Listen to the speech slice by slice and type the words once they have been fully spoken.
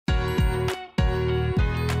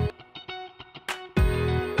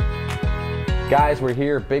Guys, we're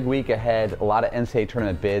here, big week ahead, a lot of NCAA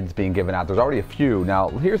tournament bids being given out. There's already a few. Now,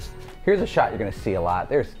 here's a shot you're going to see a lot.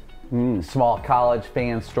 There's small college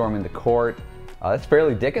fans storming the court. That's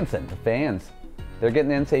Fairleigh Dickinson, the fans. They're getting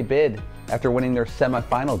the NCAA bid after winning their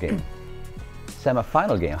semifinal game.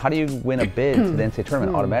 Semifinal game. How do you win a bid to the NCAA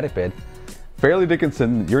tournament, automatic bid? Fairleigh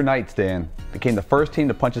Dickinson, your Knights, Dan, became the first team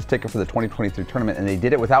to punch its ticket for the 2023 tournament, and they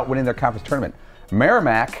did it without winning their conference tournament.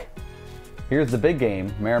 Merrimack, here's the big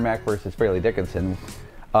game, Merrimack versus Fairleigh Dickinson.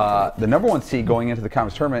 The #1 seed going into the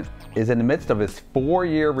conference tournament is in the midst of its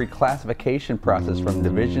 4-year reclassification process from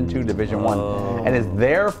Division II to Division I, and is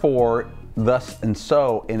therefore, thus and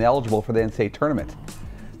so, ineligible for the NCAA tournament.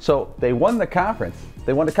 So they won the conference.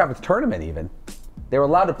 They won the conference tournament even. They were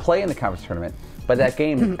allowed to play in the conference tournament, but that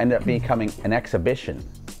game ended up becoming an exhibition.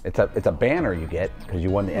 It's a banner you get because you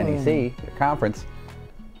won the NEC, the conference,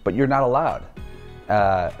 but you're not allowed.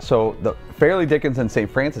 So the Fairleigh Dickinson St.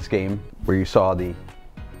 Francis game, where you saw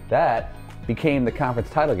that became the conference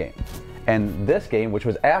title game. And this game, which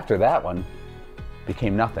was after that one,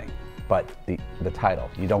 became nothing but the title.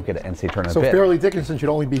 You don't get an NCAA tournament bid. So Fairleigh Dickinson should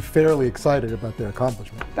only be fairly excited about their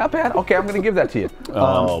accomplishment. Not bad. Okay, I'm going to give that to you.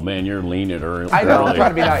 Oh man, you're lenient early. I know, I'm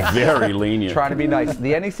trying to be nice. Very lenient. Trying to be nice.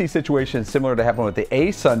 The NEC situation is similar to happened with the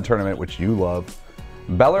A-Sun tournament, which you love.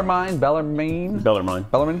 Bellarmine.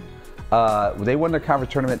 They won their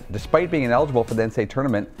conference tournament despite being ineligible for the NCAA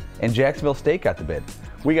tournament, and Jacksonville State got the bid.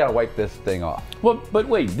 We got to wipe this thing off. Well, but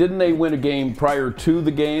wait, didn't they win a game prior to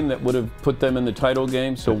the game that would have put them in the title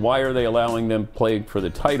game? So why are they allowing them play for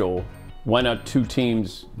the title? Why not two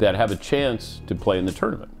teams that have a chance to play in the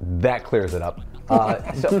tournament? That clears it up.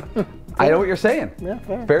 So I know what you're saying. Yeah,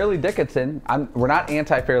 fair. Fairleigh Dickinson. We're not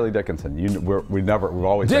anti-Fairleigh Dickinson. We've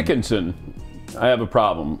always Dickinson. I have a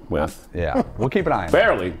problem with. Yeah, we'll keep an eye on it.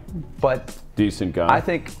 Fairleigh, but decent guy. I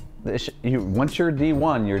think once you're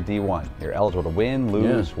D1, you're D1. You're eligible to win,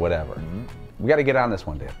 lose, whatever. We got to get on this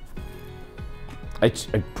one, Dan. It's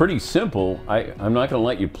pretty simple. I'm not going to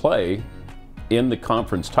let you play in the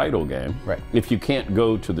conference title game if you can't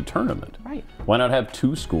go to the tournament. Right. Why not have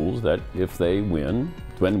two schools that, if they win,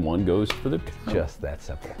 then one goes for the tournament? Just that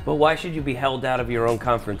simple. But why should you be held out of your own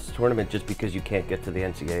conference tournament just because you can't get to the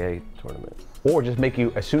NCAA tournament? Or just make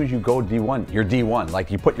you, as soon as you go D1, you're D1.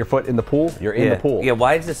 Like you put your foot in the pool, you're in the pool. Yeah,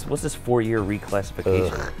 why is this, what's this 4-year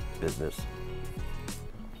reclassification business?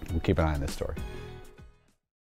 We'll keep an eye on this story.